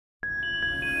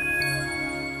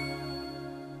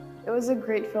It was a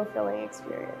great, fulfilling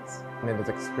experience. And it was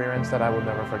an experience that I will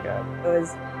never forget. It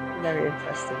was very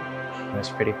interesting. It was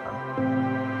pretty fun.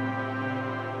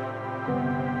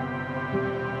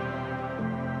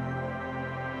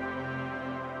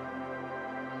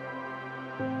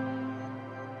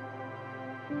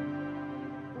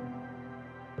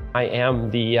 I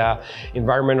am the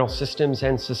Environmental Systems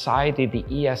and Society, the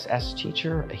ESS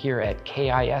teacher here at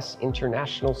KIS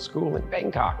International School in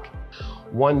Bangkok.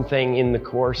 One thing in the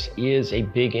course is a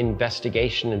big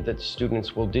investigation that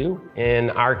students will do. In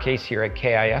our case here at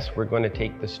KIS, we're going to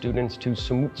take the students to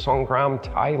Samut Songkhram,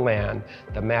 Thailand,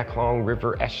 the Mae Klong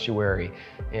River estuary,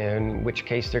 in which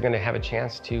case they're going to have a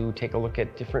chance to take a look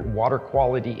at different water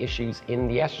quality issues in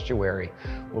the estuary.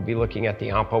 We'll be looking at the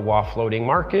Amphawa Floating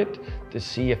Market to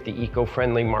see if the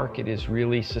eco-friendly market is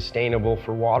really sustainable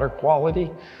for water quality.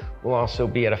 We'll also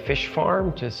be at a fish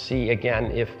farm to see,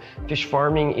 again, if fish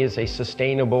farming is a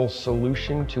sustainable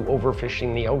solution to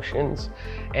overfishing the oceans.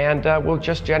 And we'll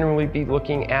just generally be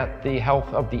looking at the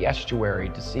health of the estuary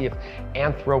to see if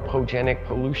anthropogenic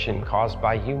pollution caused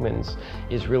by humans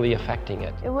is really affecting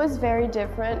it. It was very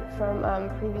different from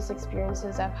previous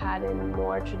experiences I've had in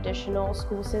more traditional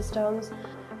school systems,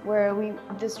 where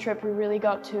this trip we really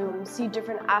got to see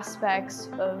different aspects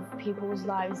of people's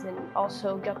lives and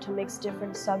also got to mix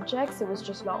different subjects. It was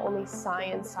just not only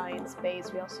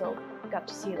science-based, we also got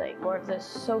to see like more of the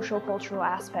social cultural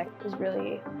aspect. It was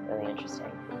really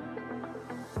interesting.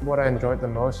 What I enjoyed the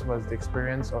most was the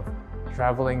experience of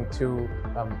traveling to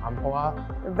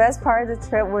Amphawa. The best part of the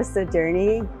trip was the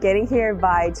journey, getting here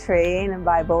by train and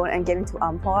by boat and getting to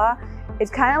Amphawa. It's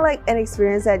kind of like an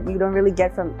experience that you don't really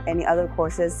get from any other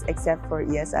courses except for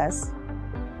ESS.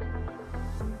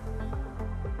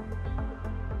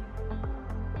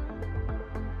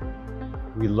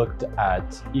 We looked at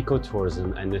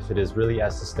ecotourism and if it is really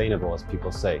as sustainable as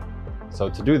people say. So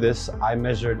to do this, I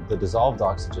measured the dissolved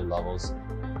oxygen levels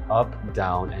up,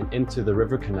 down, and into the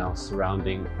river canal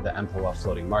surrounding the Amphawa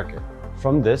Floating Market.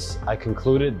 From this, I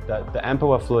concluded that the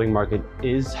Amphawa Floating Market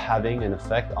is having an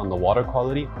effect on the water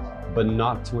quality, but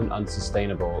not to an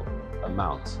unsustainable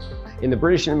amount. In the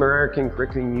British and American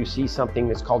curriculum, you see something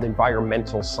that's called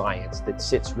environmental science that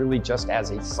sits really just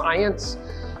as a science,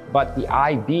 but the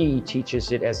IB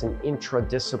teaches it as an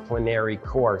interdisciplinary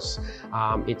course.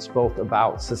 It's both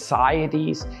about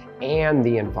societies and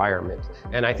the environment.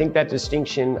 And I think that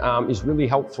distinction is really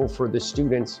helpful for the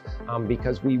students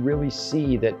because we really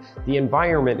see that the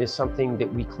environment is something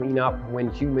that we clean up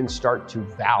when humans start to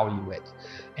value it.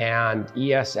 And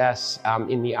ESS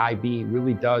in the IB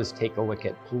really does take a look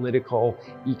at political,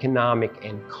 economic,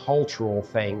 and cultural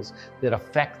things that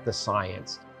affect the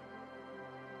science.